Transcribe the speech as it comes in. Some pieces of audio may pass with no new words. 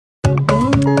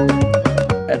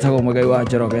Etagwo Mugai wa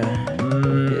Njoroge.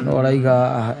 No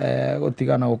raiga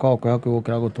gutigana guka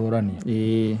gukira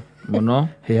guturania. Muno.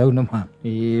 He au no ma.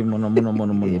 Muno.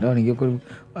 No ningi kuri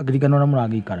agirikana na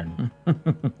murangikarani.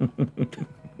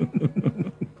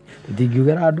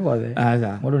 Ndigiugera andu othe.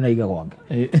 Mundu naiga gwake.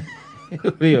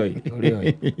 Urioi.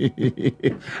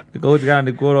 Gutigana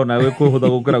ni kuona we kuhutha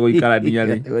gukira guikarania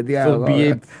ri. So be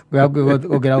it.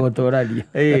 Gukira guturania.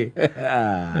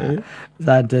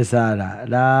 Asante sana.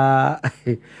 Na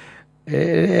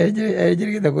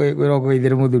jirigite kwirwo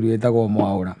ithire muthuri wetagwo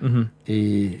Mwaura. Na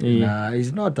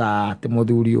he's not a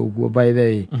muthuri uguo, by the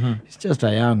way. He's just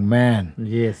a young man.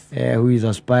 Yes. Who is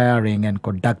aspiring and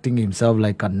conducting himself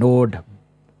like an old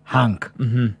hunk.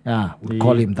 Yeah, we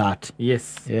call him that.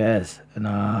 Yes.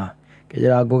 Na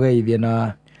kejera ngugeithie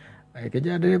na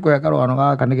kejera ndiri kweka rwano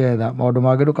gaka nigetha maundu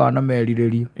mangi ndukana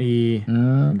meriririo.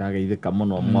 Ndageithika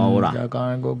muno Mwaura.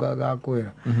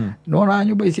 Gakwira. No na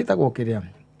nyumba ici etagwo kiria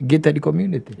gated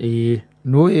community.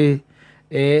 No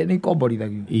ni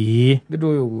komborithagio. Ndu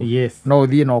uyu. No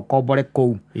uthie no kombore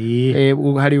kou.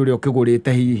 Hari uri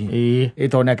ukigurite hihi.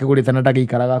 Itone akigurite na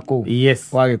ndagikaraga kou.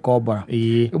 Wagikombora.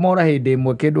 Mwaura hindi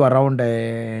imwe kindu around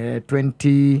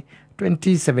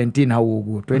 2017 hau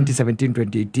uguo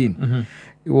 2017-2018.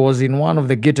 He was in one of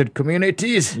the gated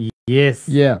communities.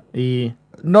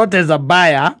 Not as a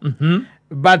buyer,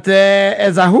 but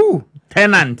as a who?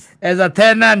 Tenant. As a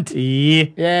tenant.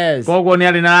 Yes. Kogo ni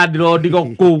ali na landlord go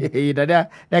kou. Dada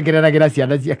nakiragira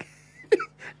ciana ciake.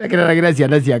 Nakiragira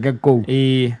ciana ciake kou.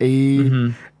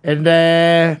 And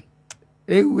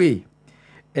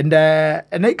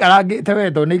naikarangite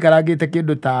weto naikarangite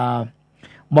kindu ta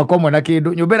mwaka umwe na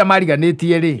kindu nyumbera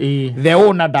mariganitie ri the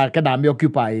owner ndake ndame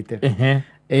occupied.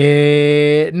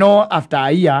 No, after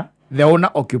a year the owner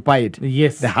occupied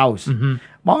the house.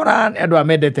 Mwaura andu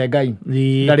amendete Ngai.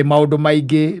 Ndari maundu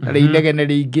maingi, ndari inegene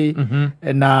ringi,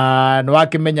 na no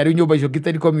akimenya ri nyumba icio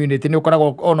gated community ni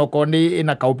ukoragwo onoko ni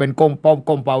ina open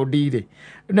compound ri.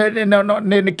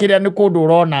 Ni kiria ni kundu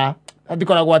urona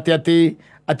atikoragwo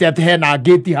ati hena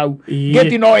gate hau.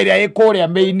 Gate no iria ikuria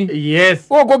main.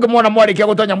 Uko ngimona mwarikia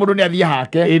gutonya mundu ni athie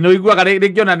hake. No iguaga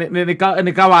rikiona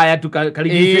ni kawaya tu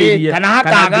karingitheirie. Kana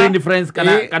hakaga green friends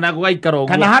kana gugaikara uguo.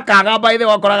 Kana hakaga by the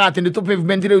wakoraga ati ni tu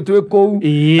pavement riu twi kou.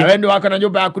 Na wendi wakona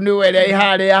nyumba yaku ni weria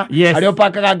iharia. Ario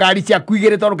pakaga ngari cia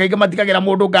kuigire tondu kaingi matikagira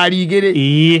mundu ngari igire.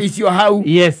 Icio hau.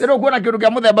 Rero kuona kindu kia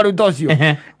muthemba riu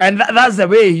tocio. And that's the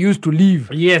way he used to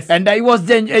live. And I was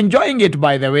enjoying it,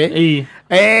 by the way.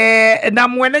 Na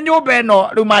mwene nyumba eno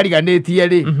riu mariganitie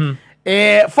ri.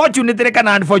 Fortunately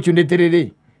kana unfortunately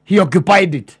ri, he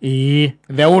occupied it.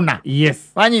 The owner.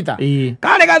 Wanyita.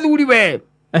 Kale gathuri we.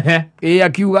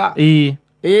 Akiuga.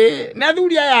 Na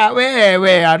thuri aya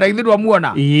we ndaithirwa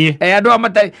muona. Andu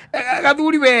amatai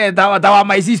gathuri we tawa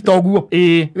my sister uguo.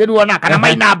 Thiruona kana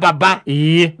maina baba.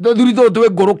 Thuri twe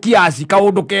nguru kiasi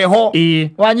kaundu keho.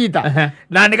 Wanyita.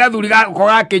 Na ni gathuri ko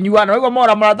gakinyua na wigwa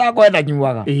Mwaura marata kwenda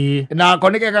nyuaga. Na ko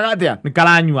nikekaga atia ni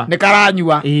karanyua.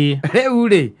 Riu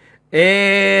ri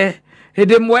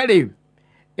hindi mweri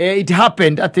it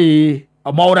happened ati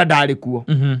Mwaura ndari kuo.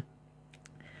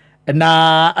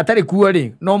 Na atari kuo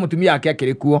ri no mutumia yake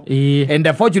akiri kuo. And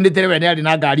unfortunately we ni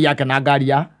na ngari yake na ngari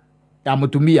ya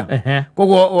mutumia.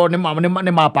 Koguo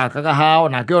ni mapakaga hao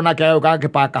na kiona kio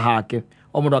gakipaka hake.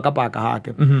 O mundu akapaka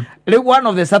hake. Riu one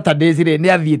of the Saturdays ri ni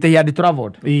athiite he had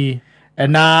traveled.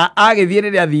 Na agithie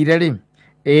ri athire ri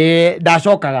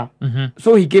ndacokaga.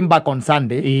 So he came back on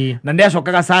Sunday. Na ndi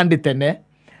acokaga Sunday tene.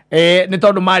 Ni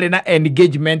tondu mari na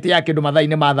engagement ya kindu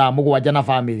mathaini ma thaa mugwanja na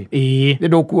family. Ni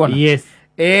ndukuona.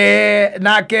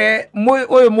 Nake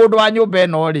uyu mundu wa nyumba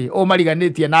eno ri o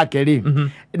mariganitie nake ri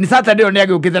ni Saturday ni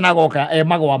agiukite na goka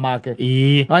magwa make.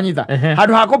 Wanyita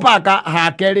handu hakupaka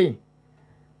hake ri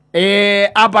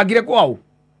apagire kwao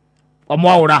kwa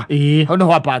Mwaura.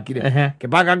 Hono hapakire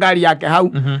kipaka ngari yake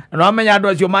hau. No amenya andu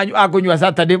acio manyu akunywa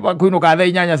Saturday kuinuka thaa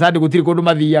 8 Sunday gutiri kundu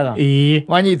mathiaga.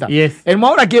 Wanyita. And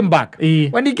Mwaura came back.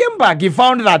 When he came back, he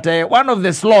found that one of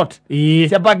the slot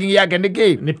cia parking yake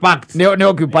ni packed, ni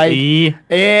occupied.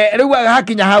 Riu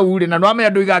hakinya hau ri na no amenya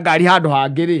nduiga ngari handu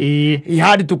hangi ri. He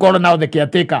had to call now the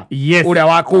caretaker. Uria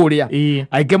wa kuria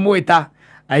aikimwita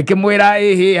aikimwira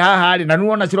haha ri na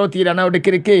nuona cirotira na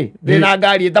ndikiriki ndina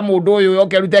ngari eta mundu uyu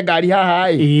yoke rute ngari haha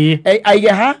aige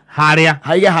haria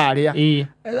haige haria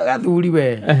gathuri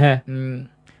we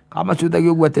kama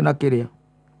cutagio uguo ati na kiria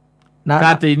na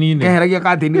katini ne keheragia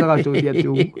katini gagacuria ati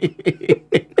uguo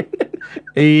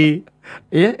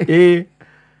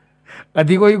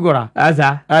atigo igora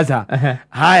asa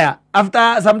haya.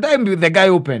 After some time the guy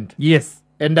opened.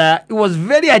 And he was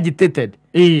very agitated.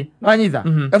 wanyita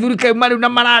gathuri kai mari na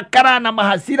marakara na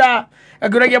mahasira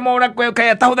aguragia Mwaura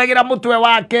kaya tahuthagira mutwe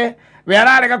wake we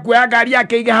ararega kuoya ngari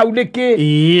yake ige hau niki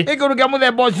iguru kia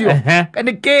muthemba ucio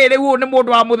niki riu ni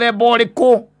mundu wa muthemba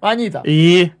uriku wanyita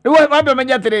riu wambe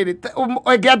menya atiriri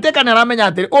caretaker ni aramenya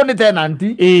atiri u ni tenant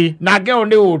nake u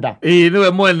ni unda niwe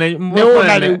mwene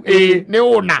ni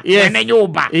una mwene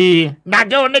nyumba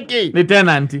nake u niki ni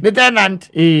tenant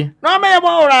no me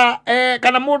Mwaura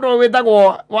kana mundu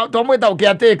witagwo twamwita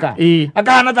caretaker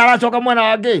akahana taracoka mwena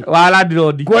wake wa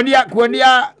landlord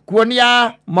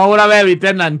kuonia Mwaura we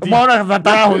tenant Mwaura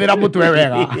fatara huthira mutwe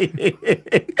wega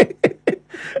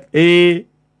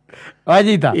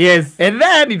wajita yes and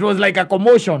then it was like a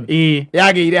commotion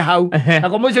yageire hau a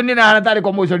commotion ni na tari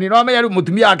commotion no me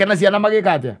mutumia wake na ciana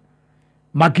magika atia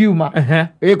makiuma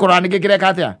ikorani gikireka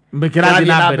atia mbikirathi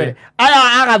na mbere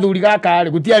aya agathuri gaka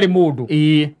ri gutiari mundu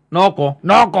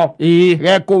noko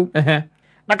geku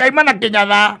na kaima na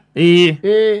kinyatha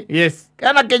yes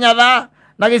kana kinyatha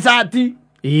na gicati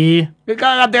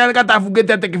gikaga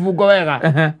gatafungite te kifungo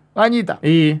wega wanyita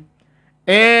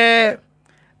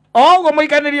ogo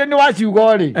muikanirio ni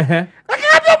waciugo ri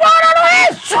akabyo Mwaura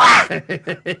rwicwa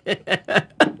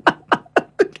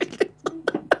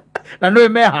na no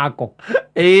mehako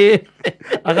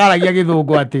agaragia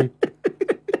githungu ati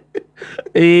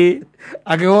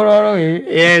akihororo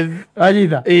yes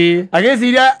wanyita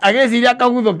agiciria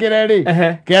kaguthukire ri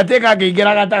caretaker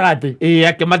ngiingira gatagati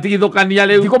akimatigithukania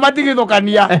riu tiko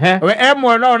matigithukania we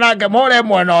mwena o nake Mwaura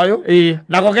mwena uyu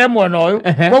nako ke mwena uyu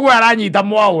koguo aranyita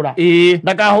Mwaura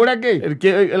na kahure ki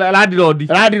landlord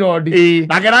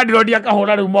nake landlord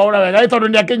akahura riu Mwaura wega tondu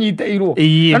ni akinyiteirwo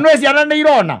na no ciana ni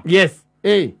irona yes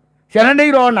ciana ni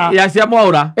irona ya cia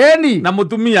Mwaura eni na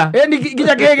mutumia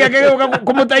nginya kege geuka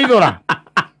kumutaithura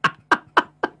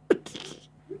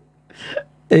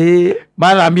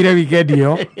maramire weekend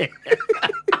yo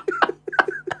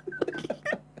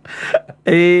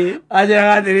aja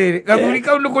gathiriri gathuri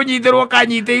kau nukunyitirwo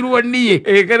kanyiteirwo nie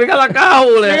kene kala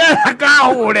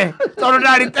kahure tondu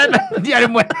ndari tena ndiari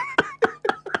mwe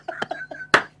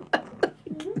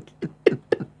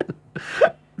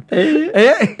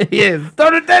yes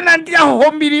tondu tena ndia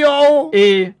homirio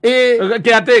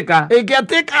caretaker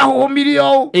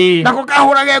homirio nako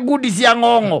kahurage ngundi cia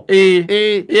ng'ong'o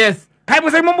yes kai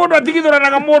mucai mundu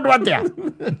atigithuranaga mundu atia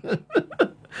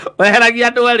weheragia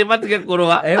andu eri matige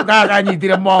kurwa kaga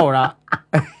kanyitire Mwaura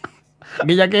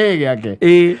nginya kihi giake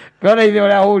kiona ithe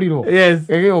uria ahurirwo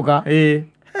gigiuka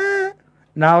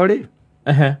na uri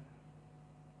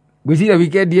ngwiciria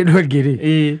weekend ino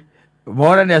ingiri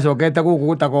Mwaura ni acokete guku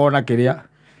gutakona kiria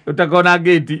utakona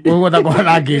gate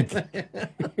gutakona gate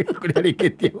kuria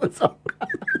rikitie gucoka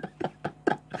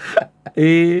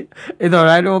ito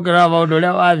rai no kira maundu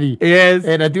uria wathi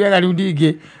na tiwega riu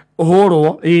ndingi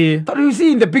uhurwo tondu you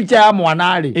see in the picture ya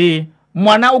mwana ri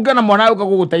mwana ukena mwana uka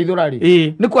gugutaithura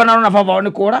ri ni kuona na baba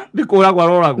ni kura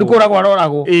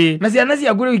gwaroragwo na ciana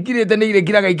ciaku riu ikirite ni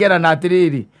irekiraga ikera na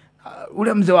atiriri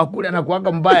ule mzee wa kule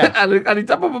anakuanga mbaya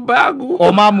alichapa baba yangu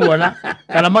o mamuona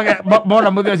kana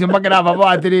mbona mzee sio mpaka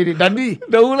baba atiriri dadi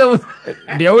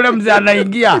ndio ule mzee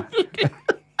anaingia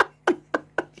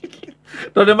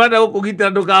tonde manda huko gitira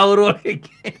ndukaurwo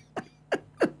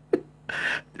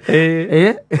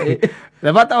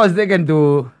the matter was taken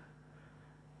to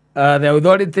the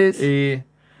authorities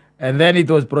and then it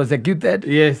was prosecuted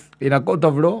in a court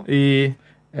of law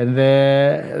and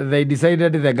they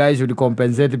decided the guy should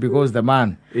compensate because the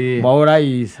man Mwaura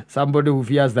is somebody who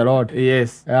fears the Lord. He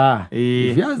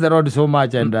fears the Lord so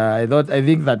much, and I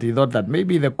think that he thought that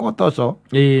maybe the court also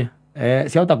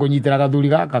siauta kunyitira gathuri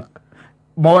gaka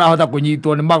Mwaura hota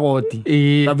kunyitwo ni magoti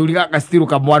gathuri gaka still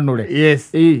kamwanure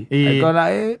akona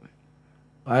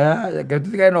aya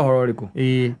ketutika no hororiku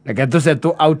ketu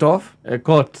settle out of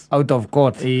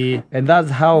court and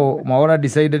that's how Mwaura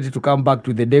decided to come back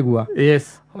to the Degwa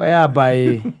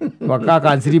whereby Waka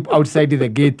can sleep outside the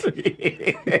gate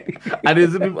and he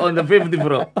sleep on the 5th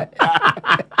floor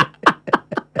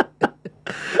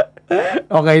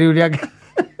okay iruria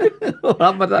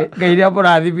gairia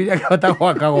porathi biria kota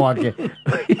gwaka gwake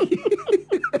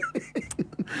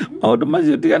maundu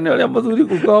macio tigane uria muthuri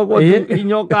gukoragwo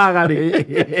inyokaga ri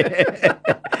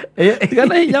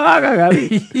tigana hinya wagaga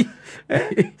ri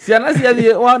ciana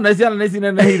ciathie wana ciana nĩ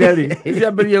cinenehire ri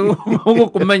ciambirie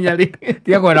gukumenya ri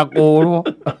tiga kwenda kuhurwo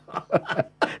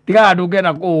tiga andu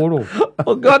ngena kuhurwo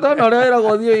ũngĩhota na ũrĩa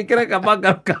wĩragwo thiĩ wĩkĩre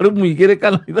kabanga karumu igĩrĩ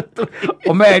kana ithatũ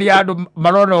ũmeria andũ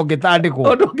marona ũngĩtandĩkwo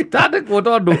tondũ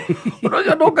ũndũ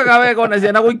ũcio ndũkaga wega ona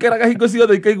ciana gũikaraga hingo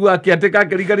ciothe ikaigua akĩatĩka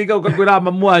akĩringaringa ũkakwĩra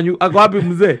mamu wanyu ako wapi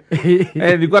mzee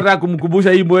nilikuwa nataka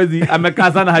kumkumbusha hii mwezi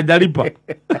amekaa sana hajalipa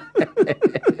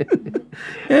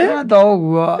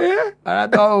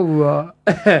Arata uguo.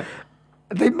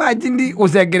 They imagine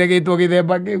usengere gitwo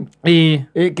githemba kiu.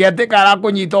 Caretaker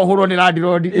arakunyita uhurwo ni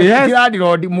landlord.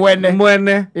 Landlord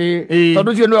mwene.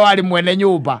 Tondu cio niwe wari mwene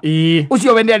nyumba.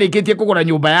 Ucio we ni arikitie kugura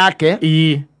nyumba yake.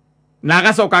 Na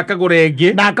agacoka akagura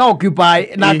ingi na occupy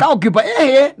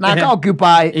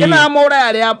ina Mwaura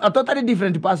yari a totally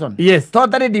different person. Yes,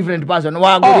 totally different person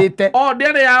wagurite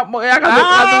ndere ya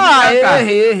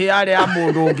yari ya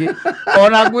mundu ungi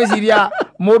ona gwiciria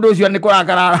mundu ucio ni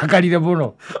kurakarire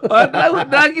muno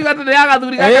ndaki gatu ya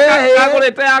gathuri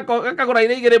agurite yako akagura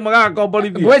ire igire mwaga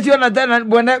kombolithio gweci ona tena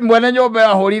mwene nyumba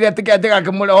ahurire tikete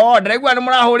gakimule ndiraigua ni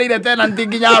murahurire tena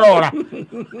ntinginya arora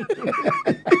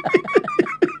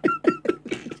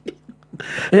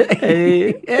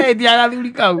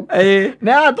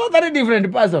Nah, totally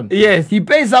different person. Yes, he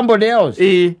pays somebody else.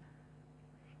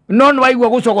 Non waigua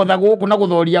gucogotha guku na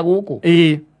guthoria guku.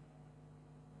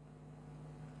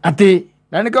 Ati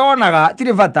na nikonaga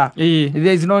tiri bata.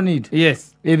 There is no need.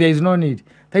 Yes, there is no need.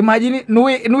 Ta imagine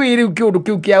nui iri kiundu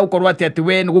kiu kia ukorwo ati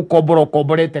we ni gukombora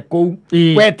ukomborete kuu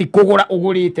we ti kugura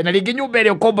ugurite na ringi nyumba iri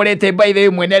ukomborete by the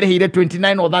mwene arihire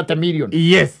 29 or 30 million.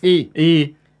 Yes,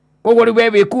 kogo ri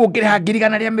wewe ku ukiriha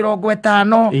ngirigana ria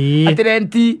 50 ati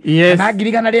renti na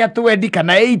ngirigana ria 20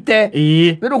 kana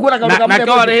 80 riru kura karuga na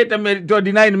ko arihite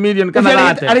 29 million kana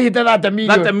late arihite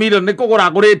 30 million ni kugura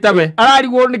agurite we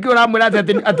ararigwo ni kiura mwira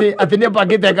ati ni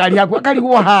pangite ngari yaku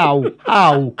akarigwo how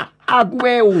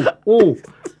akuwe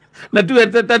na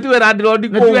tuwe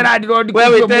landlord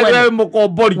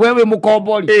wewe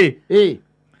mukombori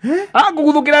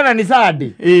guthukirana ni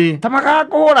sadi tamaka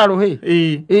kuhura ruhi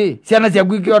ciana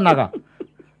ciaku ikionaga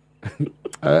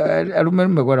arume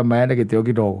megora mayane gitio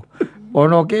kidogo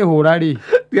ona ukihura ri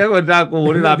tiagwenda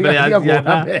kuhurira mbere ya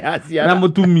ciana na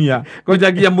mutumia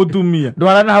kojagia mutumia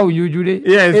ndwara na hau yujuri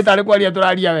itari kwaria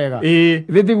turaria wega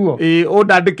thitiguo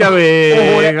undandike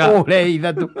wega ure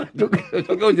ithatu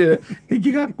coke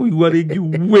ikiga kuigua ringi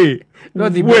we no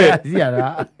thibia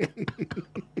ciana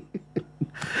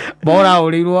Mwaura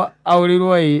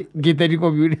aurirwo ngiteri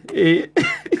community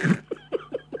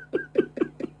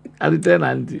ari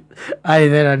tenanti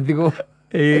go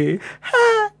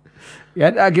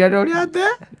ya akira uri ate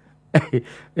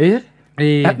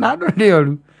na ndo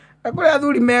ndioru akore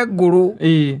athuri me nguru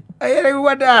ere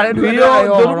guadare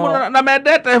na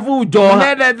mendete fujo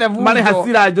mari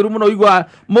hasira njuru muno igwa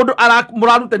mundu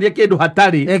murarutania kindu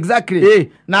hatari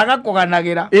exactly na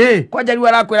agakuganagira kwanja riu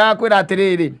arakwira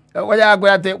atiriri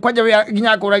kwanja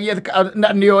ginya akuragia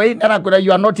nioi arakwira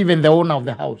you are not even the owner of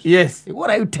the house. Yes, what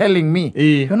are you telling me?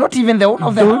 You're not even the owner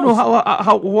of the house. Do you know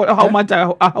how much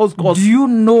a house costs? Do you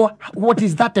know what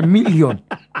is that, 1 million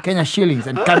Kenya shillings?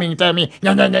 And coming tell me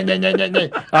ago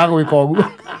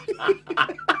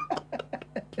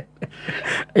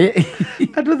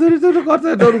Atu thuri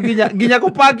kota ndoru ginya ko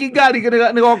parking gari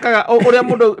ni gokaga uria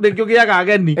mundu ringio giaga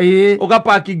ageni uga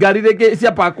parking gari ringi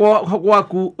cia pakwo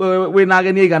gwaku wina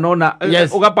ageni iganona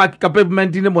uga parking ka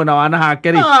pavement ni mwena wana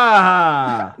hake ri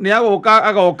ni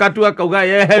agoka tu akauga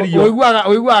yeherio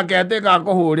uiguaga Caretaker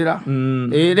kuhurira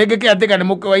ringi Caretaker ni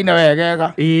mukiwaina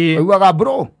wegega uiguaga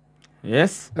bro.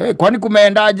 Yes, kwani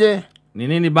kumendaje? Ni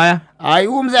nini baya? Ai,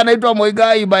 mzee anaitwa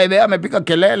Mwigai by the way amepika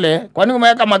kelele. Kwani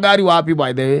umeweka magari wapi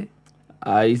by the way?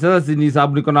 Ai, sasa si ni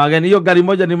sababu niko na gani. Hiyo gari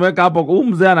moja nimeweka hapo.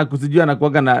 Mzee anakusijua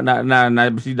anakuaga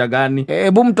na shida gani?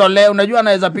 Hebu mtolee, unajua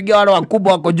anaweza pigia wale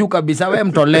wakubwa wako juu kabisa. Wewe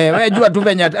mtolee. Wewe jua tu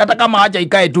venye hata kama acha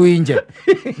ikae tu nje.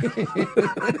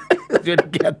 Sio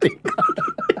Caretaker.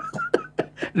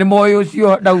 Ni moyo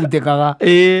sio dautekaga.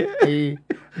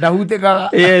 Dahutekaga.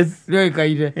 Yes. Ndio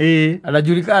ikaire.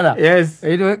 Anajulikana. Yes.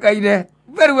 Ndio ikaire.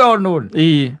 Very well known.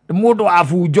 Mundu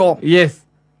afujo. Yes.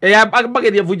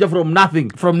 Akabageria fuja from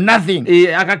nothing.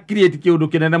 Aka create kiundu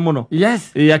kinene muno.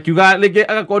 Yes. Akiuga leke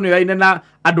agakorwo yaine na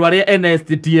andu aria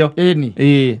enestitio. Eni.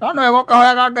 No ego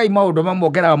kahoyaga Ngai maundu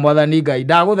mamwokeraga Mwathani Ngai.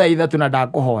 Ndaguthaitha tu na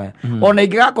ndakuhoya. Ona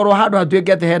ingigakorwo handu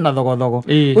hatuike ate hena thogothogo.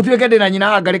 Utuike ndina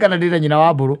nyina wa ngari kana ndina nyina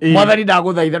wa mburu. Mwathani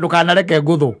ndaguthaitha ndukanareke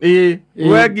nguthu. We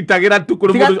ngitagira tu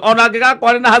kuri mundu ona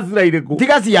angigakorwo na hasira iriku.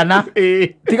 Tiga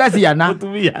ciana.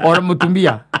 Mutumia. Ora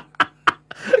mutumia.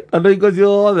 Andu iko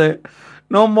ciothe.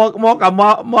 No moka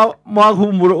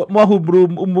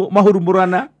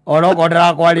mahurumurana ora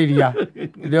kodera kwariria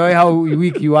ndio hau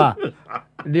wiki wa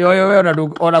ndio yo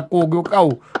ona kungi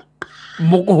kau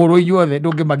mukuhuru inyuothe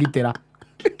ndungimagitira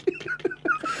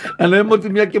ale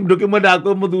mutumia kimdo kimwenda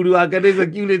ko muthuri wake ndisa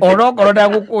kiule ora korona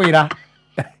gukwira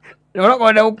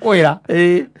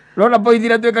rona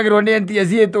poithira twekagirwo ni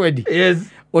NTSA 20. Yes,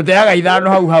 uteaga ithano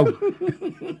hau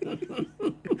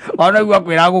ona igwa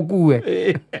kwira gukue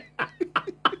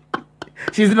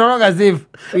She's no longer safe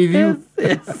with you.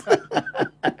 Yes.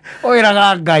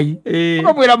 Oiraga Ngai.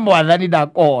 Ukamwira mwathani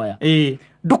ndakoya.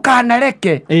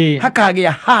 Ndukanareke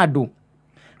hakagĩa handũ.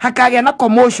 Hakagĩa na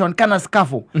commotion kana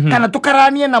scuffle. Kana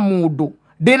tukaranie na mundu.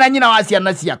 Ndina nyina wa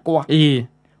ciana ciakwa.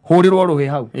 Hũrĩrwo rũhĩ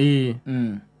hau.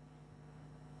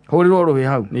 Hũrĩrwo rũhĩ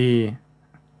hau.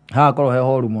 Hakorwo he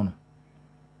horu mũno.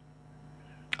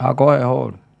 Hakorwo he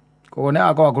horu. Koguo nĩ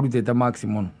akorwo akũrutĩte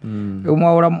maximum. Rĩu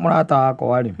Mwaura mũrata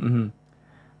wakwa rĩ.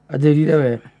 Ajirire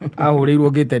we ahũrĩirwo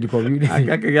ngĩte community.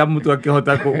 Akakĩgĩa mũtu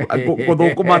akĩhota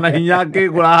gũthũkũma na hinya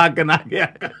akĩgũra hake na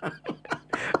agĩaka.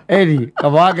 Eri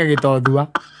kaba wake gĩtothua.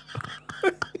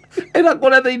 Ĩra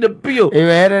kũrĩa thĩinĩ biũ.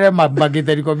 Ĩweherere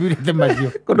magĩte community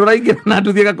macio. Kũndũ ũraingĩra na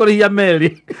nduthi agakũrĩhia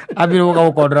merĩ. Ambire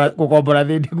gũkombora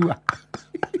thĩinĩ gua.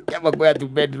 Kĩamba kuoya tu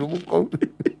bedroom kũu.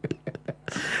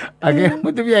 Age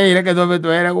mutumia ĩreke thome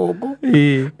twehere gũkũ.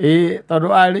 Tondũ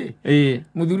arĩ.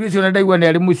 Mũthuri ũcio ndaigua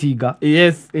nĩ arĩ mũcinga.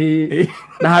 Yes.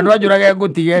 Na handũ anjũrage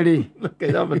ngũtige rĩ.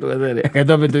 Kethome twethere.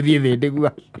 Kethome tũthiĩ thĩinĩ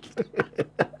gua.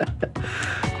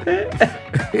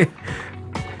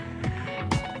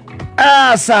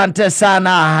 Asante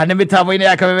sana. Nĩ mĩtambo-inĩ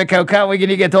ya kameme kau ka wĩgĩ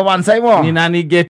nĩ getwo One Simon. Ni nani get